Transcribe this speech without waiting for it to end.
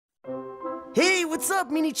Hey, what's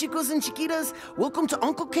up, mini chicos and chiquitas? Welcome to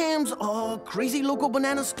Uncle Cam's Crazy Loco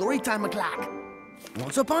Banana Storytime o'clock.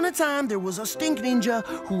 Once upon a time, there was a stink ninja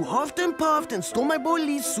who huffed and puffed and stole my boy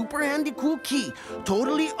Lee's super handy cool key.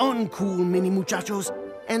 Totally uncool, mini muchachos.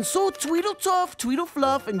 And so Tweedle-Tough,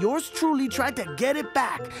 Tweedle-Fluff, and yours truly tried to get it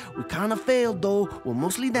back. We kinda failed though, well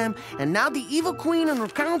mostly them, and now the evil queen and her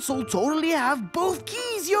council totally have both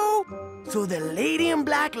keys, yo! So the lady in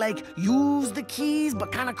black, used the keys,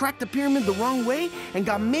 but kinda cracked the pyramid the wrong way, and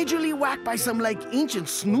got majorly whacked by some, ancient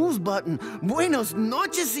snooze button. Buenos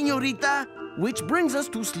noches, señorita! Which brings us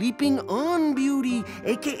to Sleeping On Beauty,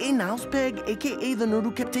 a.k.a. Nousepeg, a.k.a. the nerd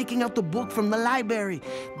who kept taking out the book from the library.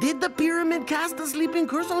 Did the pyramid cast a sleeping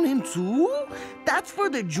curse on him too? That's for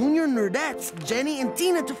the junior nerdettes, Jenny and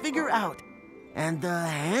Tina, to figure out. And the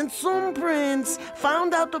handsome prince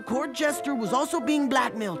found out the court jester was also being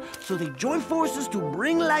blackmailed, so they joined forces to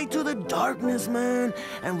bring light to the darkness, man,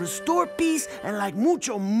 and restore peace and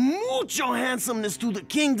mucho handsomeness to the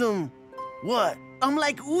kingdom. What? I'm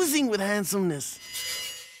oozing with handsomeness.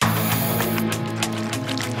 I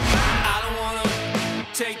don't wanna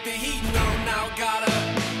take the heat, no, now gotta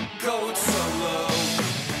go it solo.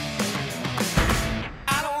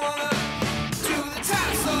 I don't wanna do the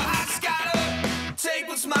time, so I just gotta take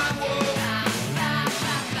what's mine, whoa.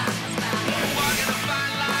 Walking a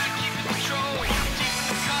fine line, keeping control, deep in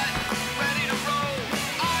the cut, ready to roll.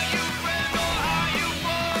 Are you friend or are you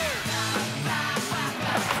foe?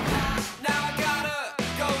 Now I gotta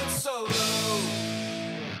go it solo.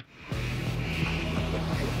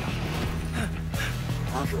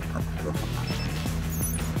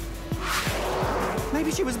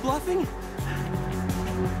 Maybe she was bluffing?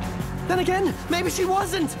 Then again, maybe she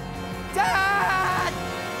wasn't! Dad!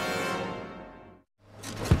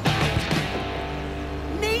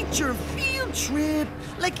 Nature field trip?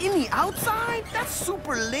 In the outside? That's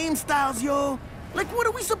super lame styles, yo. What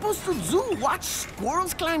are we supposed to do? Watch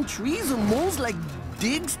squirrels climb trees or moles,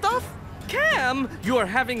 dig stuff? Cam, you are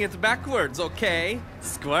having it backwards, okay?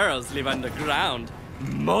 Squirrels live underground.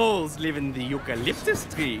 Moles live in the eucalyptus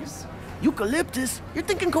trees. Eucalyptus? You're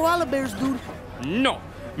thinking koala bears, dude. No,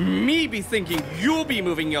 me be thinking you be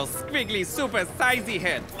moving your squiggly super sizey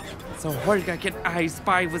head. So Holger can I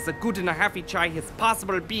spy with the good and a happy try his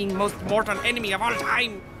possible being most mortal enemy of all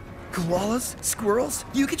time. Koalas? Squirrels?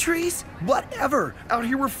 Yucca trees? Whatever! Out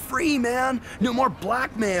here we're free, man! No more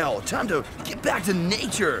blackmail! Time to get back to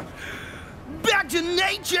nature! Back to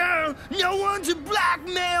nature! No one to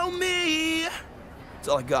blackmail me! That's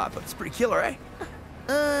all I got, but it's pretty killer, eh?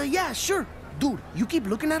 Yeah, sure. Dude, you keep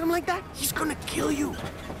looking at him like that, he's gonna kill you.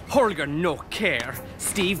 Holger no care.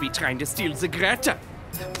 Steve be trying to steal the Greta.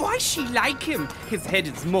 Why she like him? His head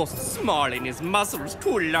is most small and his muscles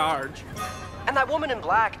too large. And that woman in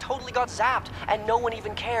black totally got zapped, and no one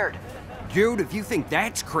even cared. Dude, if you think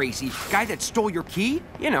that's crazy, guy that stole your key,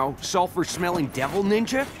 sulfur-smelling devil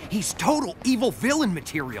ninja, he's total evil villain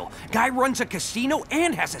material. Guy runs a casino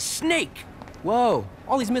and has a snake. Whoa,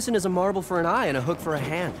 all he's missing is a marble for an eye and a hook for a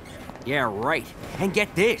hand. Yeah, right. And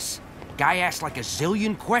get this. Guy asked a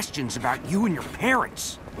zillion questions about you and your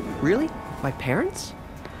parents. Really? My parents?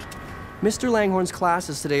 Mr. Langhorn's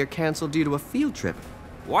classes today are canceled due to a field trip.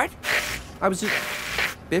 What? I was just...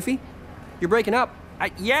 Biffy? You're breaking up.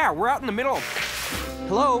 Yeah, we're out in the middle of...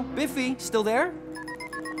 Hello, Biffy, still there?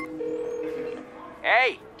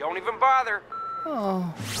 Hey, don't even bother.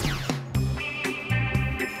 Oh.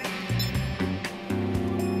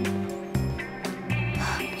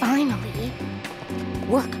 Finally.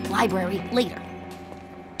 Work, library, later.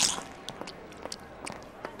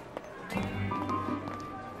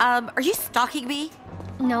 Are you stalking me?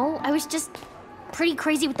 No, I was just pretty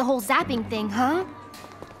crazy with the whole zapping thing, huh?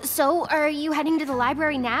 So, are you heading to the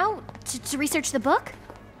library now to research the book?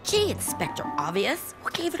 Gee, Inspector Obvious.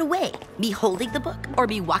 What gave it away? Me holding the book or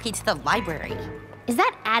me walking to the library? Is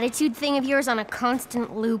that attitude thing of yours on a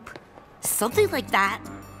constant loop? Something like that.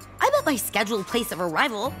 I'm at my scheduled place of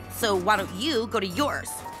arrival, so why don't you go to yours?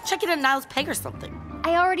 Check it on Niles Peg or something.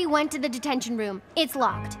 I already went to the detention room. It's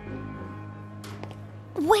locked.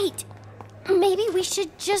 Wait, maybe we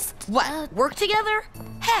should just... What, work together?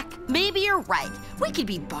 Heck, maybe you're right. We could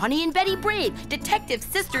be Bonnie and Betty Brave, detective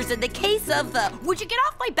sisters in the case of the... Would you get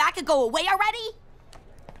off my back and go away already?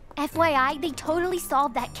 FYI, they totally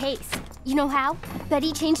solved that case. You know how?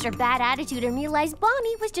 Betty changed her bad attitude and realized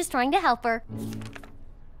Bonnie was just trying to help her.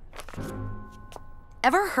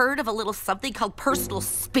 Ever heard of a little something called personal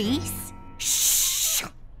space? Shh!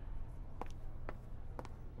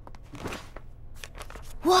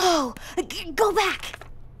 Whoa! Go back!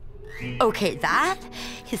 Okay, that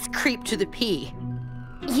is creep to the P.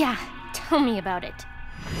 Yeah, tell me about it.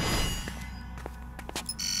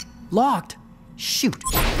 Locked. Shoot.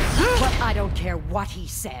 But I don't care what he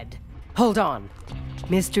said. Hold on.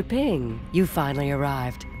 Mr. Ping, you finally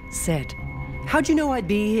arrived. Sit. How'd you know I'd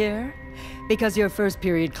be here? Because your first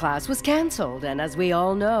period class was canceled, and as we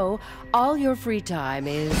all know, all your free time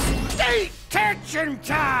is... Detention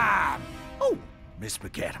time! Oh, Miss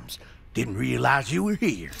McAdams, didn't realize you were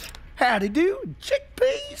here. Howdy do,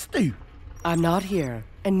 chickpeas stew. I'm not here,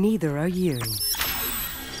 and neither are you.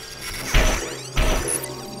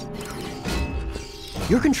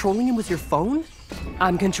 You're controlling him with your phone?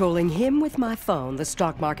 I'm controlling him with my phone, the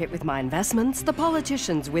stock market with my investments, the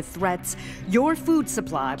politicians with threats, your food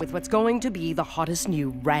supply with what's going to be the hottest new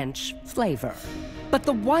ranch flavor. But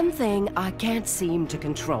the one thing I can't seem to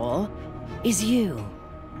control is you.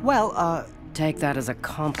 Well, Take that as a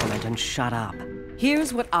compliment and shut up.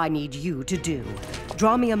 Here's what I need you to do.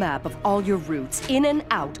 Draw me a map of all your routes in and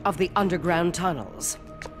out of the underground tunnels.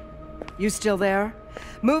 You still there?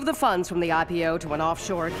 Move the funds from the IPO to an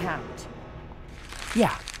offshore account.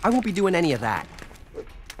 yeah, I won't be doing any of that.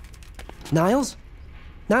 Niles?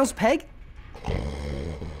 Niles Peg?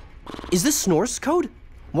 Is this Snore's code?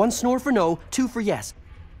 1 snore for no, 2 for yes.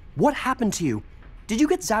 What happened to you? Did you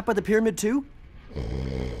get zapped by the pyramid too?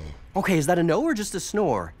 Okay, is that a no or just a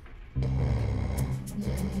snore?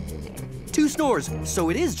 2 snores, so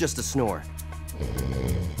it is just a snore.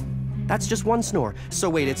 That's just 1 snore. So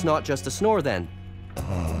wait, it's not just a snore then.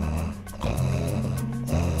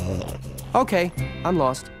 Okay, I'm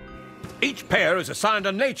lost. Each pair is assigned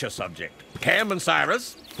a nature subject. Cam and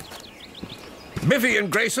Cyrus, Miffy and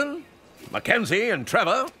Grayson, Mackenzie and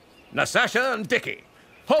Trevor, Nasasha and Dickie,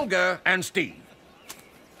 Holger and Steve.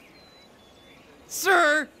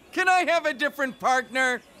 Sir, can I have a different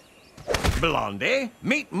partner? Blondie,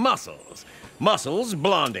 meet Muscles. Muscles,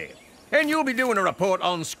 Blondie. And you'll be doing a report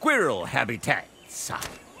on squirrel habitats.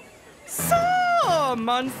 So,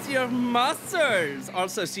 Monsieur Muscles,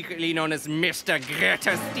 also secretly known as Mr.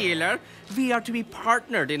 Greta Stealer, we are to be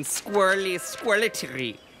partnered in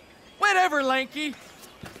squirrelitry. Whatever, Lanky.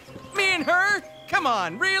 Me and her? Come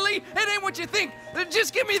on, really? It ain't what you think.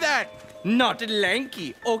 Just give me that. Not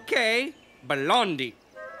Lanky, okay? Blondie.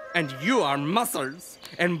 And you are Muscles.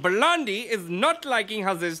 And Blondie is not liking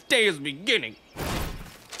how this day is beginning.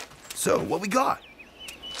 So, what we got?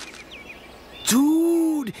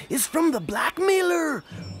 Dude, it's from the blackmailer.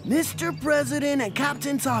 Mr. President and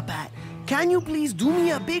Captain Top Hat, can you please do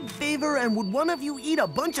me a big favor and would one of you eat a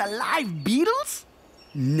bunch of live beetles?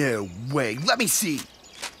 No way. Let me see.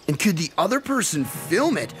 And could the other person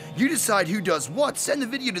film it? You decide who does what. Send the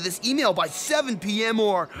video to this email by 7 p.m.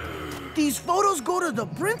 or... These photos go to the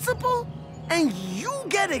principal and you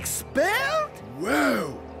get expelled?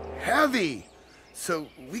 Whoa, heavy. So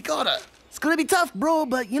we gotta... It's gonna be tough, bro,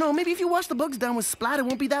 but you know, maybe if you wash the bugs down with Splat, it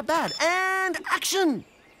won't be that bad. And action!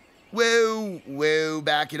 Whoa,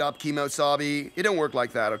 back it up, Kimosabi. It don't work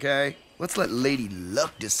like that, okay? Let's let Lady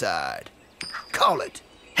Luck decide. Call it.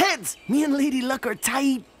 Heads! Me and Lady Luck are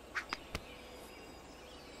tight.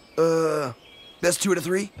 Best 2 out of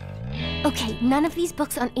 3? Okay, none of these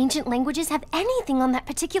books on ancient languages have anything on that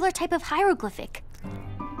particular type of hieroglyphic.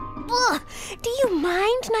 Ugh, do you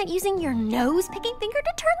mind not using your nose-picking finger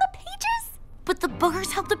to turn the pages? But the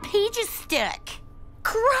boogers help the pages stick.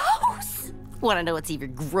 Gross! Want to know what's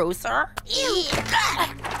even grosser?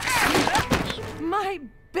 My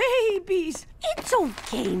babies! It's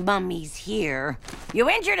okay, Mummy's here. You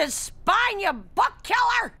injured his spine, you book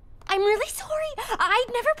killer! I'm really sorry. I'd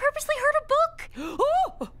never purposely hurt a book.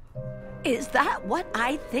 Oh! Is that what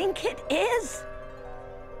I think it is?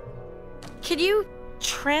 Can you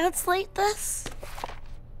translate this?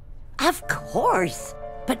 Of course,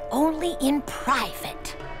 but only in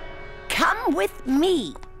private. Come with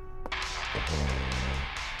me.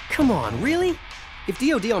 Come on, really? If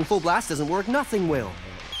DOD on full blast doesn't work, nothing will.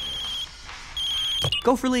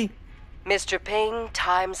 Go for Lee. Mr. Ping,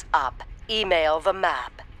 time's up. Email the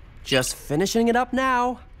map. Just finishing it up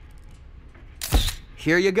now.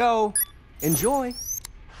 Here you go. Enjoy.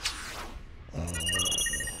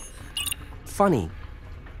 Funny.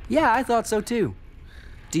 Yeah, I thought so too.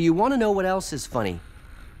 Do you want to know what else is funny?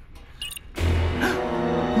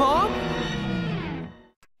 Mom?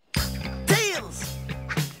 Tails!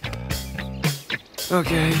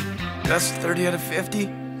 Okay, that's 30 out of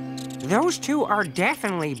 50. Those two are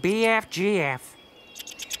definitely BFGF.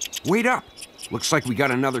 Wait up. Looks like we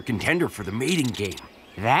got another contender for the mating game.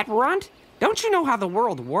 That runt? Don't you know how the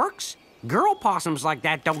world works? Girl possums like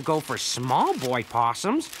that don't go for small boy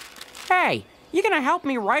possums. Hey, you gonna help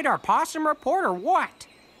me write our possum report or what?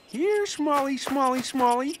 Here, Smalley, Smalley,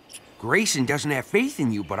 Smalley. Grayson doesn't have faith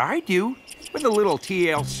in you, but I do. With a little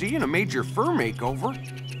TLC and a major fur makeover.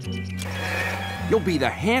 You'll be the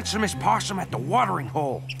handsomest possum at the watering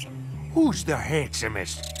hole. Who's the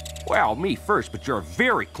handsomest? Well, me first, but you're a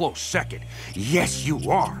very close second. Yes,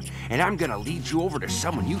 you are. And I'm gonna lead you over to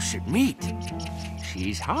someone you should meet.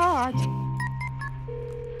 She's hot.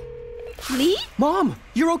 Lee? Mom,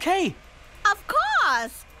 you're okay. Of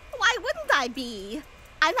course. Why wouldn't I be?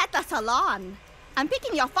 I'm at the salon. I'm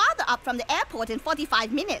picking your father up from the airport in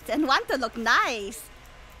 45 minutes and want to look nice.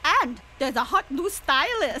 And there's a hot new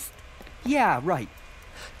stylist. Yeah, right.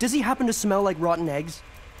 Does he happen to smell like rotten eggs?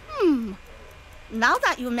 Now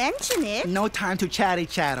that you mention it... No time to chatty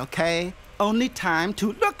chat, okay? Only time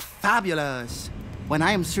to look fabulous. When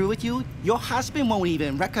I am through with you, your husband won't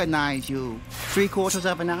even recognize you. 3/4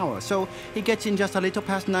 of an hour, so he gets in just a little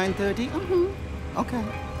past 9:30. Okay.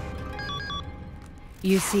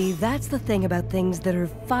 You see, that's the thing about things that are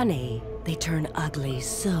funny. They turn ugly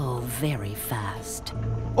so very fast.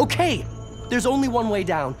 Okay! There's only one way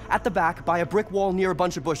down. At the back, by a brick wall near a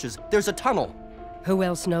bunch of bushes. There's a tunnel. Who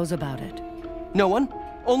else knows about it? No one?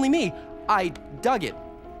 Only me. I dug it.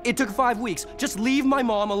 It took 5 weeks. Just leave my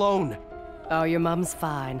mom alone. Oh, your mom's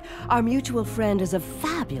fine. Our mutual friend is a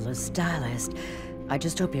fabulous stylist. I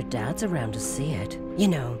just hope your dad's around to see it. You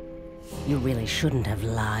know, you really shouldn't have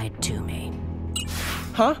lied to me.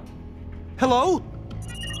 Huh? Hello?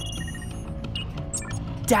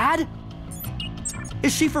 Dad?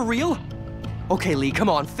 Is she for real? Okay, Lee, come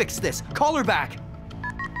on, fix this. Call her back.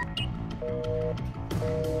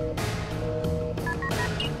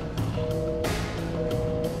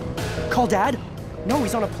 Call Dad? No,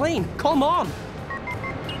 he's on a plane. Call Mom.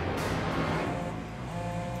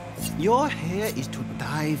 Your hair is to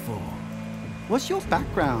die for. What's your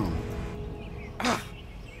background?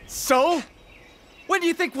 So? When do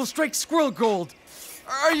you think we'll strike squirrel gold?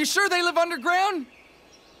 Are you sure they live underground?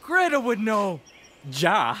 Greta would know.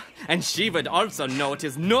 Ja, and she would also know it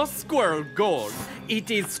is no squirrel gold.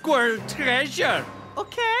 It is squirrel treasure,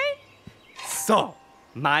 okay? So,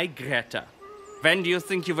 my Greta, when do you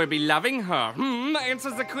think you will be loving her?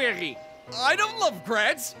 Answer the query. I don't love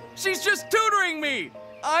Gretz. She's just tutoring me.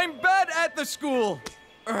 I'm bad at the school.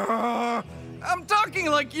 I'm talking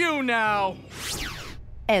like you now.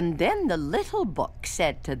 And then the little book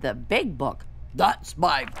said to the big book, "That's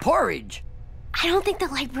my porridge." I don't think the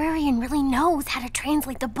librarian really knows how to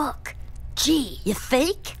translate the book. Gee, you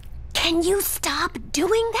think? Can you stop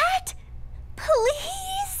doing that?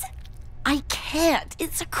 Please? I can't.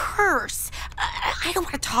 It's a curse. I don't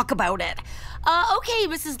want to talk about it. Okay,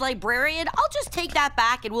 Mrs. Librarian, I'll just take that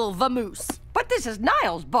back and we'll vamoose. But this is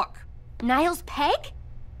Niles' book. Niles Pegg?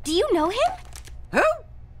 Do you know him? Who?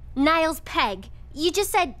 Niles Pegg. You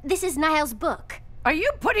just said this is Niles' book. Are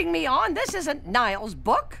you putting me on? This isn't Niles'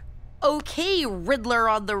 book. Okay, Riddler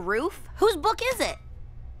on the Roof. Whose book is it?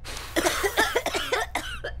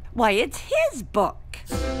 Why, it's his book.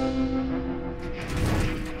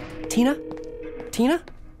 Tina? Tina?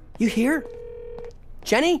 You here?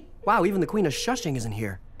 Jenny? Wow, even the Queen of Shushing isn't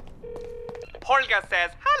here. Holga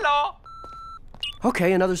says hello.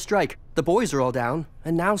 Okay, another strike. The boys are all down,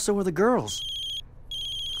 and now so are the girls.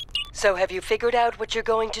 So have you figured out what you're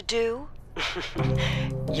going to do?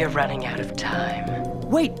 You're running out of time.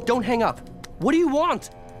 Wait, don't hang up. What do you want?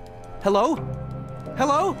 Hello?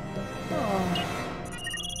 Hello?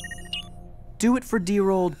 Do it for dear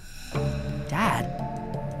old... Dad?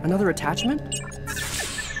 Another attachment?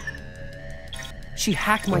 She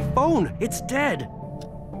hacked my phone. It's dead.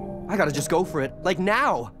 I gotta just go for it, like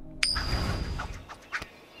now.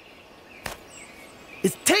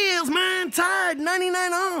 It's tails, man. Tied.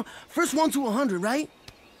 99 on. First one to 100, right?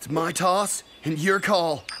 It's my toss and your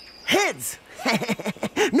call. Heads.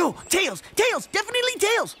 No, tails. Tails. Definitely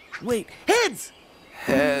tails. Wait, heads.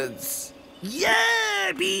 Heads.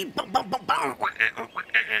 Yeah, B. Look at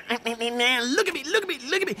me. Look at me.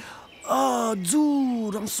 Look at me. Oh,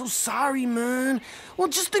 dude, I'm so sorry, man. Well,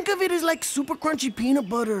 just think of it as like super crunchy peanut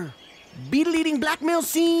butter. Beetle-eating blackmail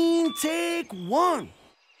scene, take one.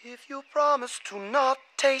 If you promise to not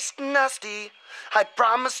taste nasty, I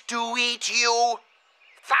promise to eat you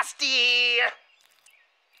fasty.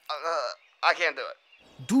 I can't do it.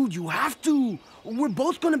 Dude, you have to. We're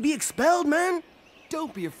both gonna be expelled, man.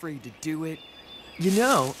 Don't be afraid to do it. You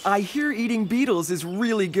know, I hear eating beetles is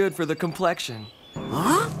really good for the complexion.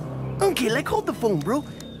 Huh? Okay, like hold the phone, bro.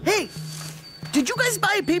 Hey, did you guys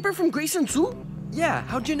buy a paper from Grayson too? Yeah,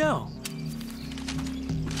 how'd you know?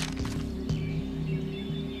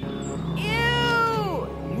 Ew!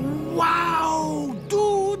 Wow,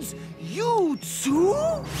 dudes, you too?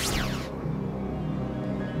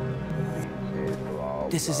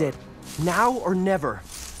 This is it. Now or never.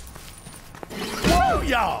 Whoa,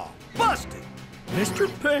 y'all! Busted! Mr.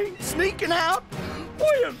 Pink sneaking out?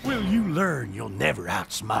 When will you learn you'll never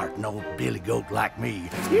outsmart an old billy goat like me?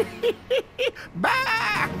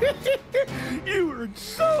 Bah! You were in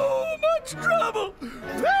so much trouble.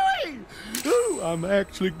 Really? Ooh, I'm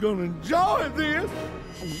actually gonna enjoy this.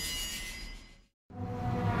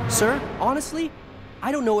 Sir, honestly,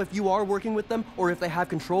 I don't know if you are working with them or if they have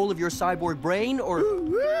control of your cyborg brain or...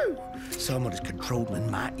 Ooh, someone is controlling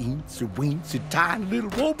my incy weensy tiny little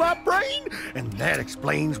robot brain, and that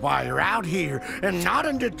explains why you're out here and not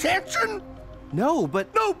in detention. No,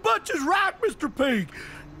 but... No buts is right, Mr. Pig.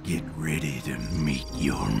 Get ready to meet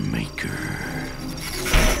your maker.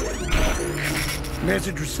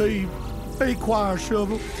 Message received. Acquire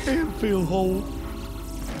shovel and fill hole.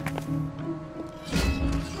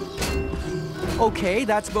 Okay,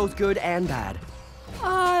 that's both good and bad.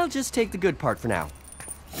 I'll just take the good part for now.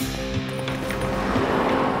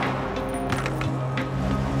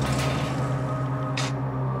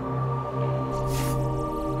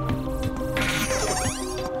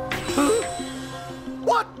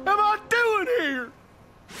 What am I doing here?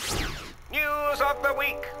 News of the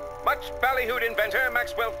week. Much ballyhooed inventor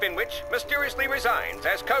Maxwell Finwich mysteriously resigns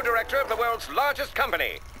as co-director of the world's largest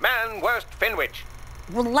company, Man Worst Finwich.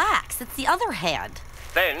 Relax, it's the other hand.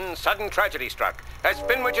 Then, sudden tragedy struck as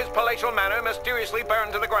Finwich's palatial manor mysteriously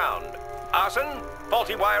burned to the ground. Arson,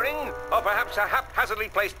 faulty wiring, or perhaps a haphazardly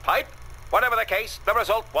placed pipe? Whatever the case, the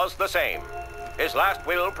result was the same. His last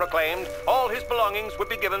will proclaimed all his belongings would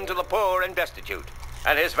be given to the poor and destitute,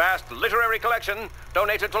 and his vast literary collection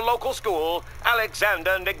donated to local school,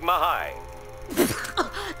 Alexander Nigma High.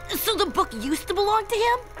 So the book used to belong to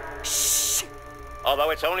him? Shh!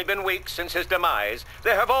 Although it's only been weeks since his demise,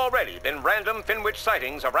 there have already been random Finwich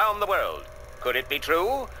sightings around the world. Could it be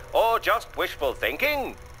true, or just wishful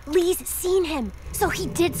thinking? Lee's seen him, so he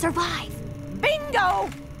did survive.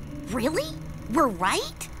 Bingo! Really? We're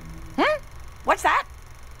right? What's that?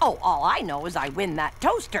 Oh, all I know is I win that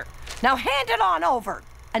toaster. Now hand it on over.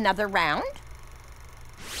 Another round?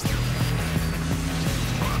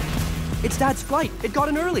 It's Dad's flight. It got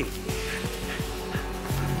in early.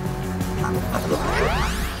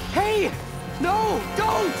 Hey! No,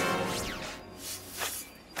 don't!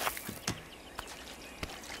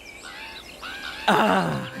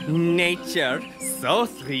 Ah, nature. So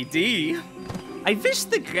 3D. I wish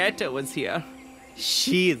the Greta was here.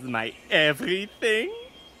 She is my everything.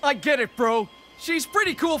 I get it, bro. She's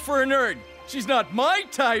pretty cool for a nerd. She's not my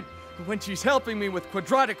type, but when she's helping me with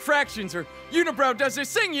quadratic fractions or unibrow does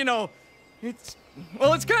this thing, you know, it's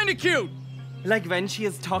kind of cute. Like when she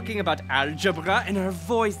is talking about algebra and her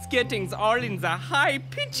voice getting all in the high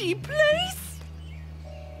pitchy place.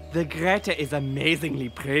 The Greta is amazingly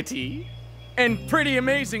pretty. And pretty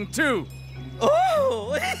amazing, too.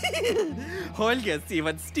 Oh! Holger, see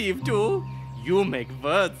what Steve do? You make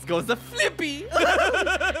words go the flippy.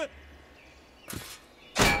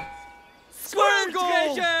 Squirrel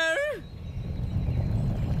treasure!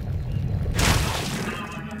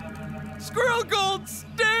 Squirrel gold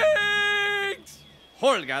stinks!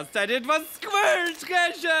 Holger said it was squirrel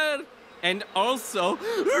treasure! And also,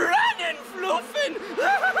 running fluffin'!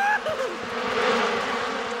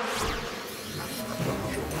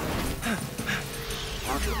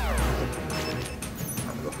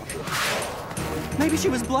 Maybe she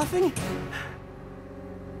was bluffing?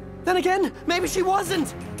 Then again, maybe she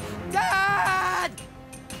wasn't! Dad!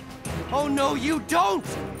 Oh no, you don't!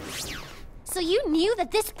 So you knew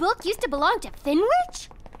that this book used to belong to Finwich?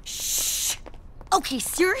 Shh! Okay,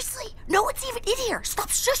 seriously? No one's even in here. Stop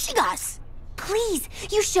shushing us. Please,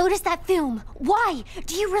 you showed us that film. Why?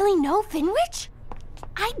 Do you really know Finwich?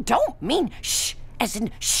 I don't mean shh as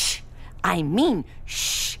in shh. I mean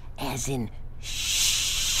shh as in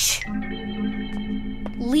shh.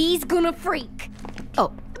 Lee's gonna freak.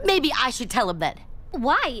 Oh, maybe I should tell him then.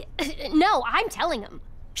 Why? No, I'm telling him.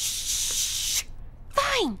 Shh.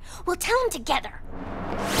 Fine, we'll tell him together.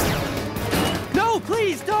 No,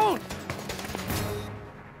 please don't!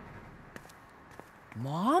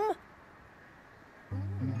 Mom?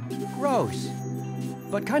 Gross.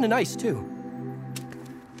 But kinda nice, too.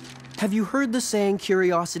 Have you heard the saying,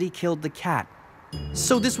 curiosity killed the cat?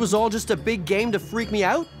 So this was all just a big game to freak me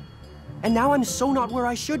out? And now I'm so not where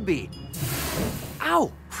I should be.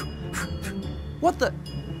 Ow! What the?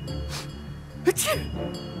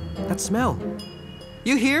 That smell.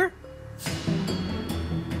 You hear?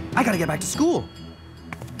 I gotta get back to school.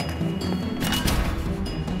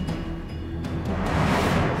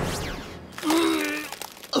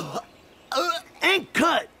 And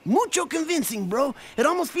cut. Mucho convincing, bro. It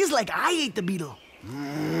almost feels like I ate the beetle.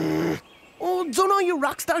 Oh, don't all your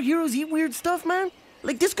rockstar heroes eat weird stuff, man?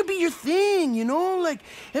 Like, this could be your thing, you know? Like,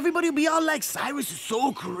 everybody will be all like, Cyrus is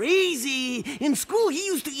so crazy. In school, he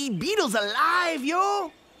used to eat beetles alive,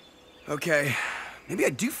 yo. Okay, maybe I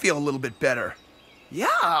do feel a little bit better.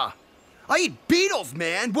 Yeah, I eat beetles,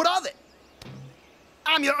 man. What of it?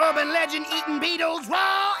 I'm your urban legend eating beetles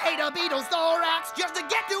raw. Ate a beetle's thorax just to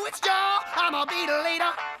get to its jaw. I'm a beetle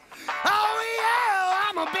eater. Oh yeah,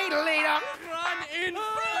 I'm a beetle eater. Run in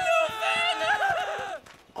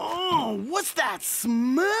Oh, what's that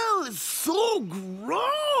smell? It's so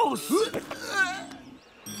gross.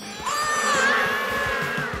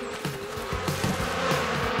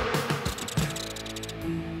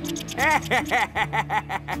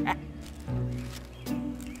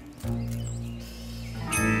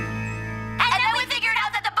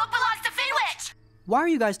 Why are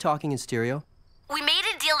you guys talking in stereo? We made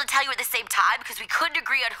a deal to tell you at the same time because we couldn't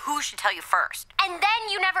agree on who should tell you first. And then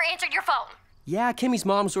you never answered your phone. Yeah, Kimmy's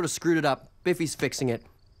mom sort of screwed it up. Biffy's fixing it.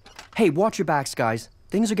 Hey, watch your backs, guys.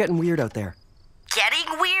 Things are getting weird out there.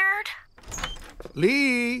 Getting weird?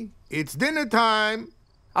 Lee, it's dinner time.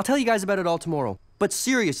 I'll tell you guys about it all tomorrow. But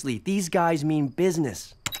seriously, these guys mean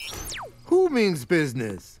business. Who means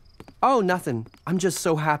business? Oh, nothing. I'm just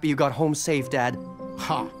so happy you got home safe, Dad.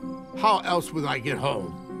 Ha! How else would I get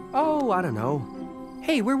home? Oh, I don't know.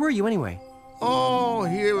 Hey, where were you anyway? Oh,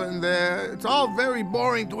 here and there. It's all very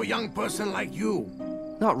boring to a young person like you.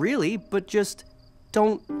 Not really, but just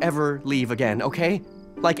don't ever leave again, okay?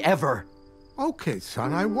 Like ever. Okay,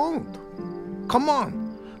 son, I won't. Come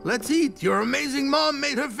on, let's eat. Your amazing mom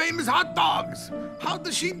made her famous hot dogs. How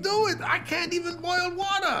does she do it? I can't even boil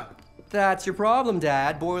water. That's your problem,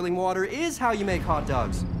 Dad. Boiling water is how you make hot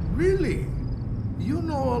dogs. Really? You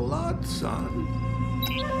know a lot, son.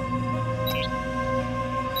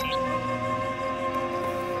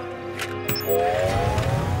 Oh.